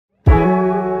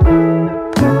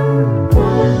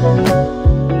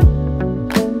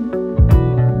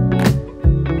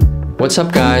What's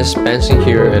up guys, Benson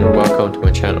here and welcome to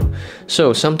my channel.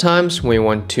 So sometimes when you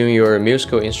want to tune your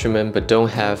musical instrument but don't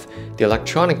have the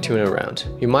electronic tuner around,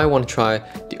 you might want to try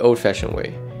the old-fashioned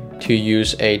way, to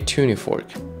use a tuning fork.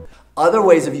 Other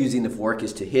ways of using the fork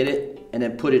is to hit it and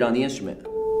then put it on the instrument.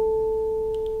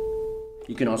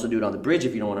 You can also do it on the bridge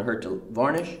if you don't want to hurt the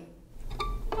varnish.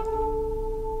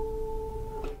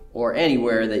 Or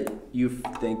anywhere that you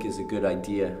think is a good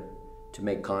idea to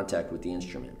make contact with the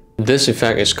instrument. This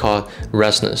effect is called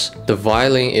resonance. The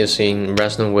violin is in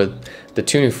resonance with the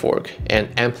tuning fork and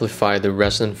amplify the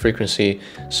resonant frequency,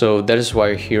 so that is why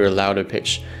you hear a louder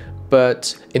pitch.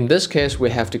 But in this case,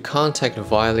 we have to contact the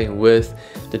violin with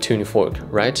the tuning fork,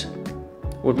 right?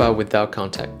 What about without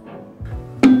contact?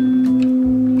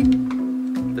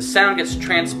 The sound gets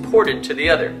transported to the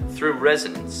other through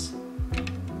resonance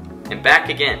and back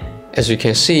again. As you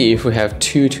can see, if we have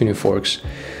two tuning forks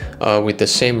with the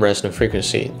same resonant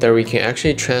frequency, then we can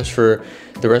actually transfer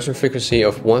the resonant frequency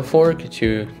of one fork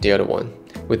to the other one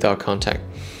without contact.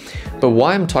 But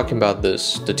why I'm talking about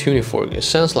this, the tuning fork, it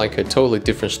sounds like a totally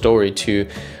different story to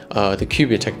the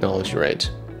qubit technology, right?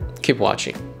 Keep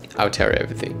watching, I'll tell you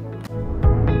everything.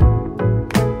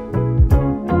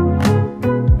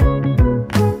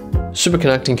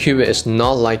 Superconducting qubit is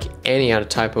not like any other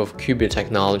type of qubit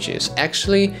technology. It's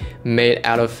actually made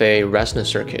out of a resonance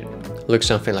circuit. Looks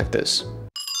something like this.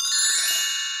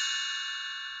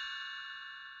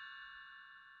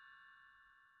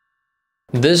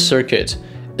 This circuit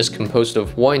is composed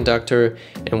of one inductor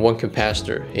and one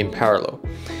capacitor in parallel.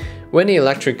 When the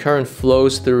electric current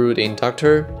flows through the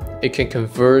inductor, it can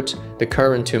convert the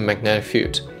current to a magnetic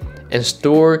field and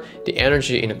store the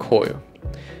energy in a coil.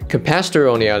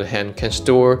 Capacitor, on the other hand, can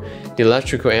store the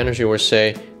electrical energy, or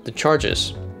say the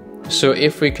charges. So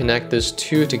if we connect these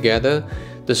two together,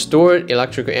 the stored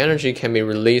electrical energy can be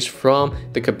released from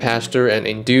the capacitor and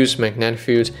induce magnetic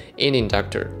field in the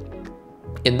inductor.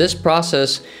 In this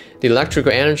process, the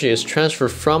electrical energy is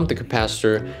transferred from the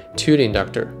capacitor to the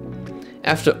inductor.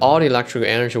 After all the electrical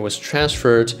energy was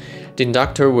transferred, the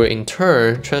inductor will in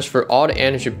turn transfer all the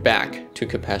energy back to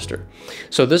capacitor.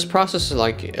 So this process is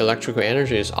like electrical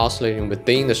energy is oscillating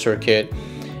within the circuit,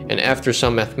 and after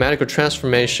some mathematical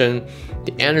transformation,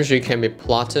 the energy can be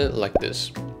plotted like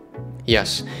this.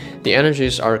 Yes, the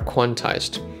energies are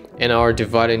quantized and are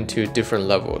divided into different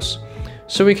levels.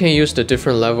 So we can use the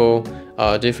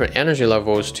different energy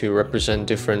levels to represent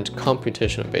different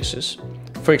computational bases.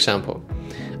 For example,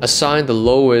 assign the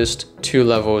lowest two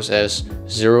levels as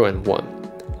 0 and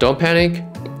 1. Don't panic,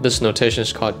 this notation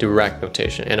is called direct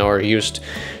notation and are used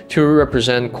to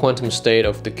represent quantum state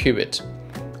of the qubit.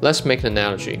 Let's make an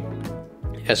analogy.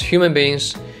 As human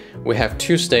beings, we have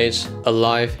two states,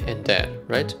 alive and dead,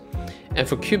 right? And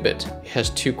for qubit, it has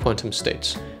two quantum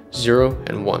states, 0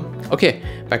 and 1. Okay,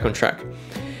 back on track.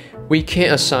 We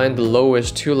can assign the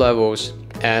lowest two levels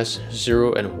as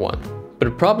 0 and 1. But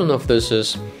the problem of this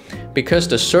is, because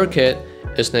the circuit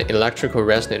is an electrical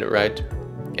resonator, right?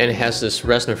 And it has this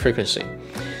resonant frequency.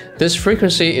 This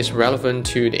frequency is relevant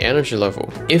to the energy level.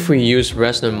 If we use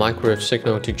resonant microwave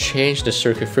signal to change the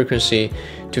circuit frequency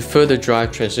to further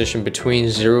drive transition between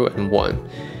 0 and 1,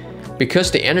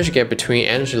 because the energy gap between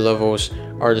energy levels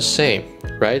are the same,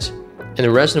 right? And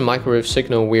the resonant microwave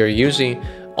signal we are using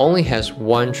only has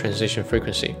one transition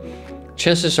frequency.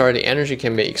 Chances are the energy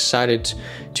can be excited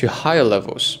to higher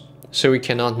levels, so we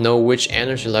cannot know which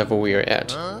energy level we are at.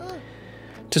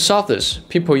 To solve this,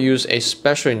 people use a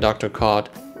special inductor called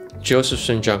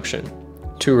Josephson junction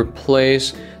to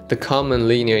replace the common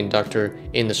linear inductor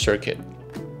in the circuit.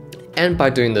 And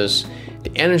by doing this,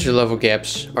 the energy level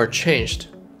gaps are changed.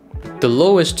 The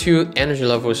lowest two energy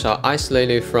levels are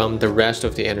isolated from the rest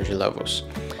of the energy levels,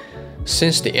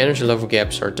 since the energy level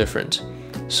gaps are different.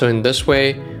 So in this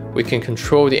way, we can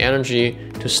control the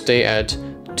energy to stay at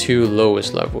two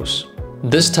lowest levels.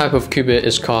 This type of qubit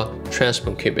is called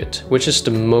transport qubit, which is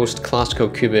the most classical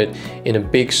qubit in a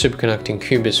big superconducting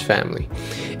qubits family.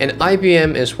 And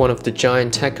IBM is one of the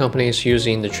giant tech companies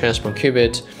using the transport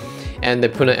qubit, and they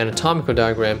put an anatomical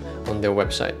diagram on their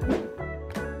website.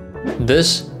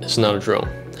 This is not a drone.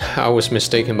 I was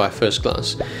mistaken by first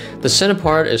glance. The center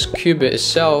part is qubit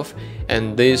itself,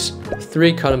 and these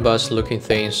three cotton buds looking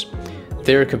things,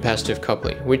 they're capacitive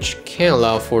coupling, which can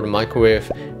allow for the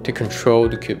microwave to control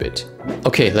the qubit.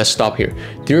 Okay, let's stop here.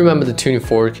 Do you remember the tuning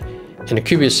fork? And the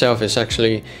qubit itself is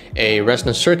actually a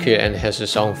resonant circuit and has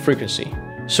its own frequency.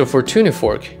 So for tuning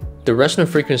fork, the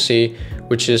resonant frequency,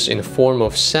 which is in the form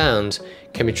of sound,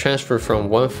 can be transferred from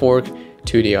one fork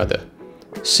to the other.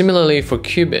 Similarly for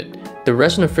qubit, the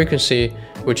resonant frequency,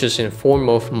 which is in the form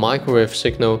of microwave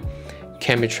signal,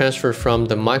 can be transferred from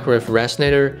the microwave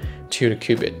resonator to the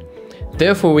qubit.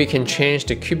 Therefore, we can change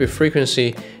the qubit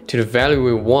frequency to the value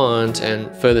we want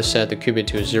and further set the qubit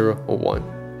to 0 or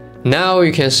 1. Now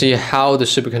you can see how the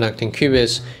superconducting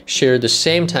qubits share the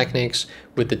same techniques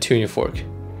with the tuning fork.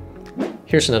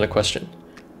 Here's another question.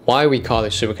 Why we call it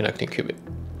superconducting qubit?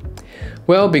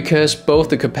 Well, because both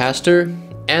the capacitor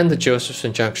and the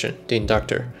Josephson junction, the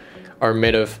inductor, are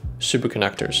made of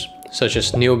superconductors, such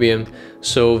as niobium,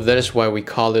 so that is why we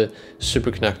call it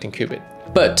superconducting qubit.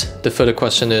 But the further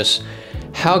question is,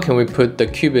 how can we put the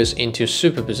qubits into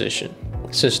superposition?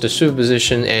 Since the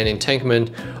superposition and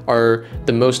entanglement are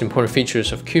the most important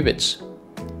features of qubits,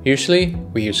 usually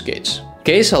we use gates.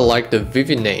 Gates are like the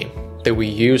vivid name that we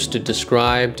use to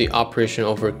describe the operation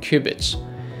over qubits.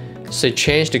 So they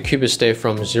change the qubit state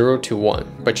from 0 to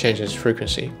 1 by changing its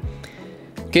frequency.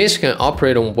 Gates can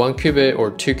operate on 1 qubit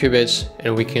or 2 qubits,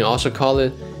 and we can also call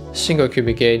it single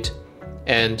qubit gate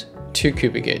and 2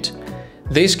 qubit gate.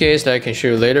 These gates that I can show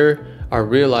you later are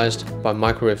realized by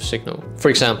microwave signal. For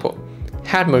example,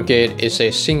 Hadamard gate is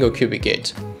a single qubit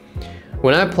gate.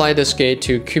 When I apply this gate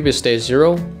to qubit state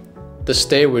 0, the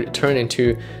state would turn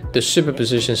into the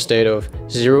superposition state of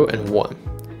 0 and 1,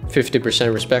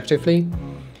 50% respectively.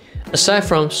 Aside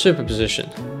from superposition,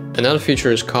 another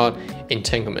feature is called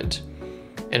entanglement.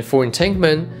 And for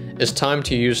entanglement, it's time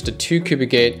to use the 2 qubit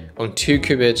gate on 2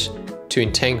 qubits to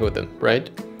entangle them, right?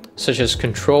 Such as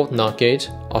controlled NOT gate,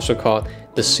 also called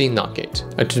the C-NOT gate.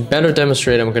 To better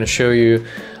demonstrate, I'm going to show you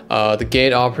the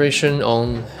gate operation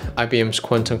on IBM's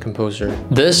Quantum Composer.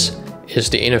 This is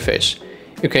the interface.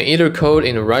 You can either code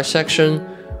in the right section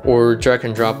or drag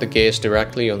and drop the gates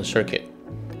directly on the circuit.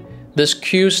 This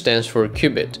Q stands for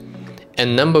qubit,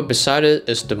 and number beside it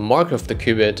is the mark of the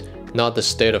qubit, not the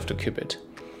state of the qubit.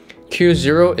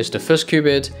 Q0 is the first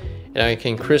qubit, and I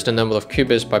can increase the number of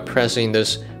qubits by pressing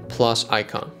this plus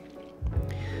icon.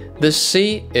 This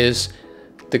C is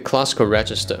the classical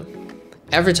register.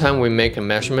 Every time we make a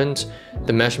measurement,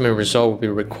 the measurement result will be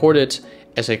recorded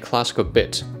as a classical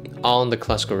bit on the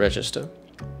classical register.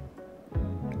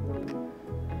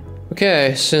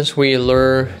 Okay, since we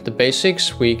learned the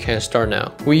basics, we can start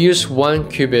now. We use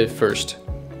 1 qubit first.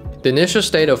 The initial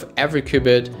state of every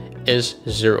qubit is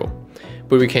 0,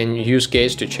 but we can use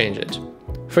gates to change it.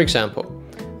 For example,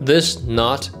 this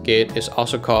NOT gate is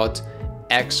also called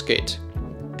X gate.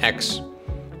 X.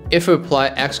 If we apply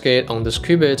X gate on this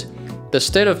qubit, the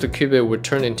state of the qubit would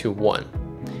turn into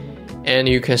 1. And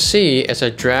you can see as I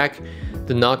drag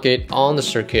the NOT gate on the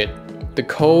circuit, the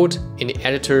code in the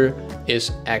editor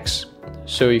is X.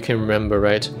 So you can remember,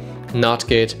 right? NOT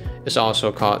gate is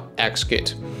also called X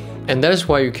gate. And that is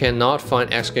why you cannot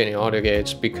find X gate in audio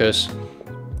gates, because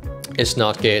it's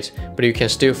NOT gate, but you can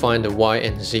still find the Y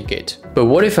and Z gate. But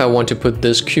what if I want to put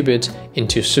this qubit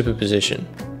into superposition?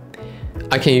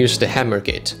 I can use the Hadamard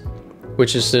gate,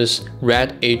 which is this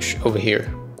red H over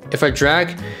here. If I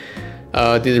drag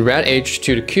the red H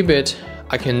to the qubit,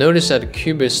 I can notice that the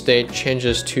qubit state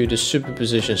changes to the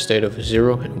superposition state of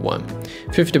 0 and 1.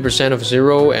 50% of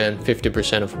 0 and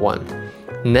 50% of 1.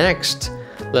 Next,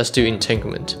 let's do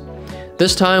entanglement.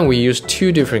 This time we use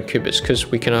 2 different qubits because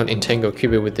we cannot entangle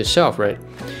qubit with itself, right?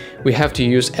 We have to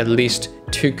use at least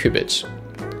 2 qubits.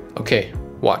 Okay,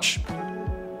 watch.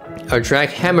 I'll drag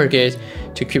Hadamard gate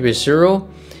to qubit 0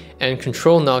 and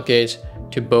control NOT gate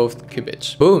to both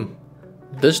qubits. Boom!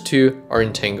 These 2 are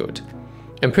entangled.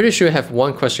 I'm pretty sure you have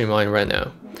one question in mind right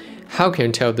now. How can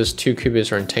you tell these 2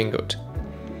 qubits are entangled?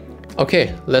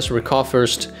 Okay, let's recall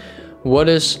first, what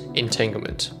is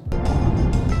entanglement?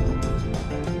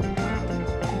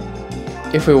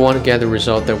 If we want to get the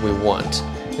result that we want,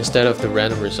 instead of the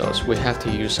random results, we have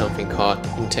to use something called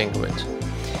entanglement.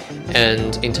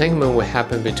 And entanglement will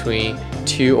happen between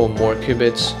 2 or more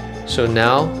qubits. So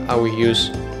now I will use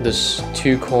these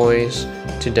 2 coins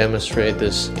to demonstrate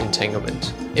this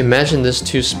entanglement. Imagine these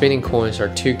 2 spinning coins are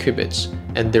 2 qubits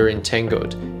and they're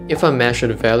entangled. If I measure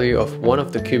the value of one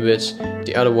of the qubits,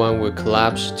 the other one will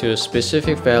collapse to a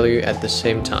specific value at the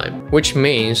same time, which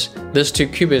means these 2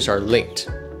 qubits are linked.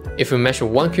 If we measure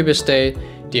one qubit state,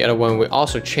 the other one will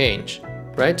also change,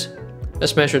 right?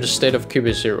 Let's measure the state of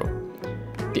qubit 0.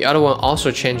 The other one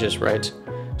also changes, right?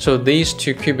 So these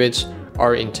 2 qubits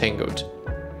are entangled.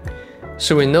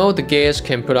 So we know the gates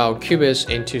can put our qubits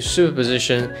into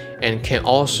superposition and can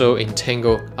also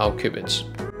entangle our qubits.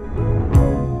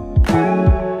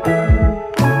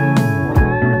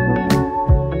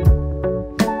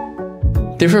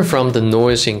 Different from the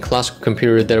noise in classical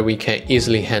computer that we can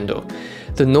easily handle,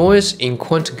 the noise in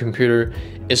quantum computer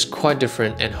is quite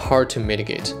different and hard to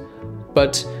mitigate.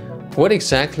 But what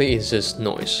exactly is this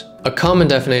noise? A common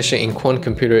definition in quantum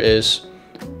computer is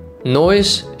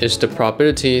Noise is the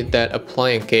probability that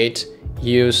applying a gate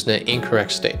yields an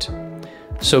incorrect state.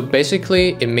 So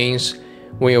basically, it means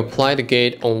when you apply the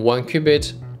gate on one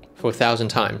qubit for 1,000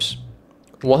 times,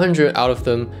 100 out of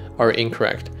them are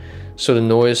incorrect, so the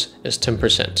noise is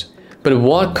 10%. But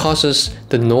what causes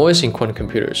the noise in quantum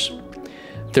computers?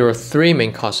 There are three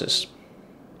main causes.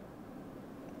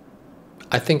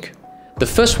 I think the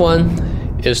first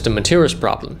one is the materials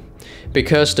problem,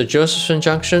 because the Josephson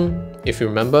junction, if you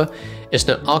remember, is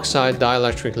an oxide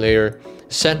dielectric layer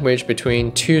sandwiched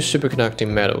between two superconducting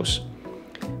metals.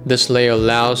 This layer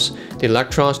allows the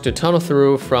electrons to tunnel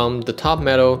through from the top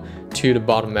metal to the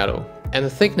bottom metal, and the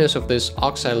thickness of this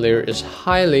oxide layer is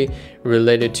highly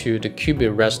related to the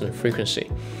qubit resonance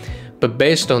frequency. But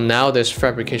based on nowadays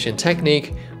fabrication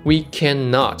technique, we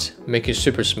cannot make it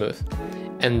super smooth.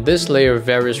 And this layer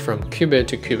varies from qubit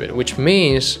to qubit, which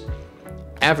means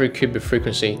every qubit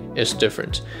frequency is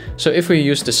different. So if we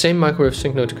use the same microwave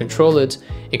signal to control it,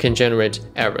 it can generate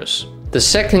errors. The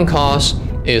second cause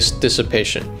is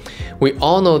dissipation. We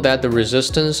all know that the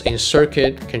resistance in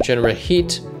circuit can generate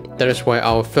heat. That is why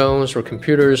our phones or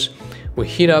computers will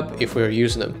heat up if we are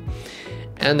using them.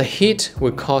 And the heat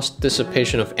will cause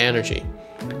dissipation of energy.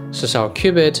 Since our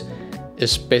qubit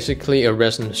is basically a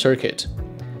resonant circuit,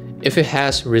 if it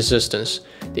has resistance,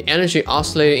 the energy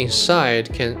oscillating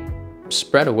inside can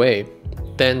spread away.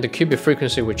 Then the qubit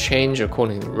frequency will change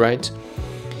accordingly, right?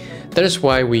 That is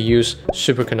why we use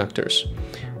superconductors,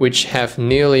 which have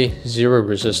nearly zero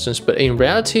resistance, but in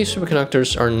reality,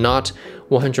 superconductors are not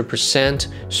 100%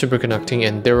 superconducting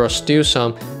and there are still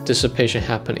some dissipation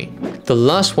happening. The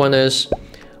last one is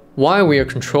why we are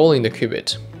controlling the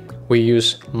qubit. We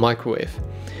use microwave.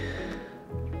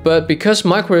 But because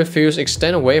microwave fields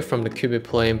extend away from the qubit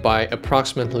plane by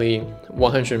approximately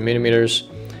 100 millimeters,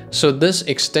 so these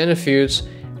extended fields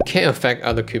can affect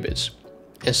other qubits,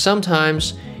 and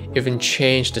sometimes even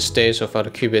change the states of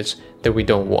other qubits that we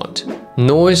don't want.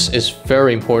 Noise is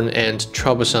very important and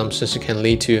troublesome since it can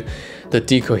lead to the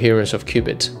decoherence of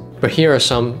qubit. But here are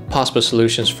some possible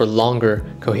solutions for longer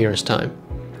coherence time.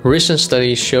 Recent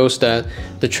study shows that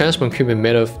the transmon qubit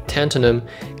made of tantalum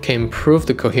can improve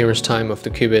the coherence time of the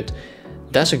qubit.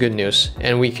 That's a good news,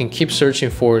 and we can keep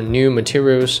searching for new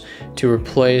materials to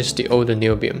replace the older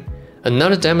niobium.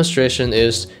 Another demonstration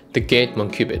is the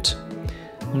gate-mount qubit.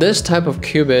 This type of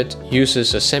qubit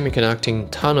uses a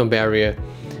semiconducting tunnel barrier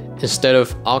instead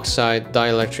of oxide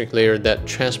dielectric layer that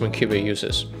transmon qubit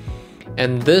uses.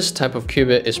 And this type of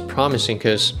qubit is promising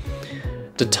because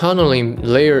the tunneling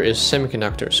layer is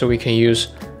semiconductor, so we can use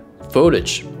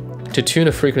voltage to tune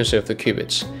the frequency of the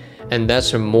qubits, and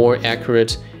that's a more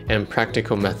accurate and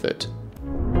practical method.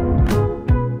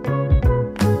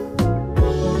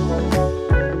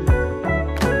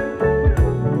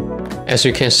 As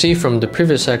you can see from the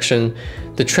previous section,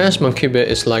 the transmon qubit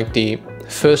is like the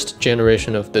first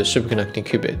generation of the superconducting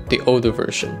qubit, the older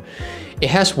version. It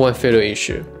has one fatal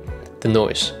issue, the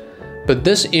noise. But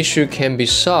this issue can be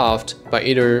solved by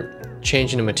either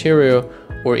changing the material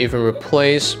or even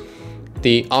replace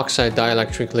the oxide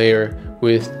dielectric layer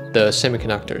with the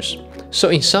semiconductors. So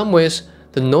in some ways,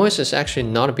 the noise is actually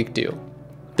not a big deal.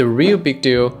 The real big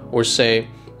deal, or say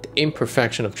the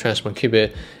imperfection of transmon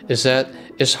qubit, is that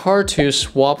it's hard to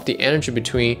swap the energy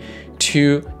between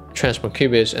two transmon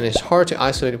qubits, and it's hard to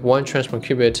isolate one transmon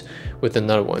qubit with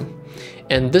another one.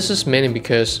 And this is mainly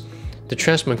because the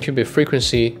transmon qubit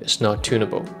frequency is not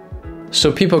tunable.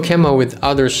 So people came up with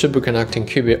other superconducting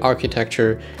qubit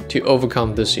architecture to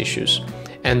overcome these issues.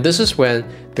 And this is when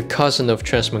the cousin of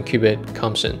transmon qubit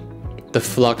comes in, the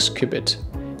flux qubit.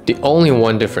 The only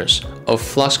one difference of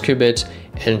flux qubit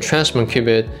and transmon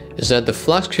qubit is that the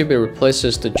flux qubit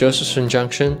replaces the Josephson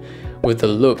junction with a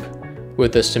loop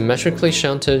with the symmetrically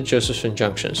shunted Josephson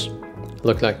junctions.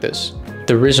 Look like this.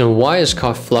 The reason why it's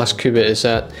called flux qubit is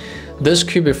that this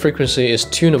qubit frequency is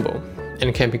tunable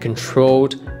and can be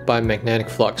controlled by magnetic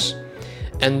flux.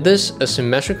 And this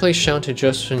asymmetrically shunted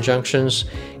Josephson junctions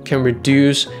can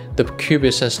reduce the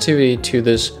qubit sensitivity to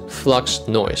this flux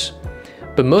noise.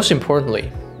 But most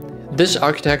importantly, this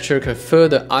architecture can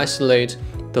further isolate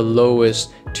the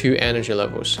lowest two energy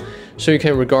levels. So you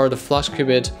can regard the flux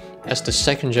qubit as the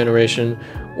second generation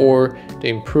or the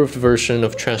improved version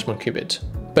of transmon qubit.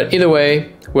 But either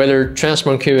way, whether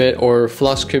transmon qubit or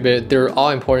flux qubit, they're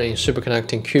all important in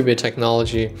superconducting qubit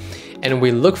technology, and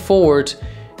we look forward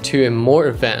to a more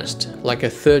advanced, like a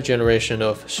third generation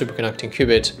of superconducting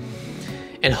qubit.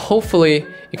 And hopefully,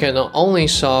 it can not only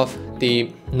solve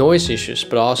the noise issues,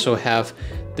 but also have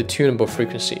the tunable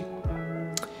frequency.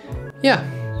 Yeah,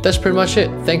 that's pretty much it.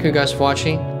 Thank you guys for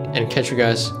watching, and catch you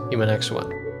guys in my next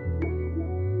one.